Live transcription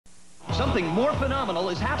Something more phenomenal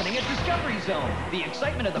is happening at Discovery Zone. The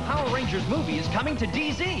excitement of the Power Rangers movie is coming to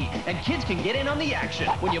DZ, and kids can get in on the action.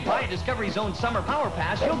 When you buy a Discovery Zone Summer Power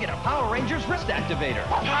Pass, you'll get a Power Rangers wrist activator.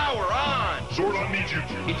 Power on! Zordon needs you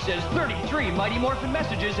to. It says 33 Mighty Morphin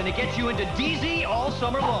messages, and it gets you into DZ all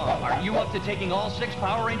summer long. Are you up to taking all 6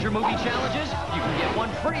 Power Ranger movie challenges? You can get one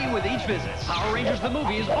free with each visit. Power Rangers the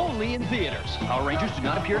movie is only in theaters. Power Rangers do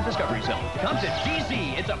not appear at Discovery Zone. Come to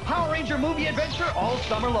DZ. It's a Power Ranger movie adventure all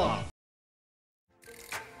summer long.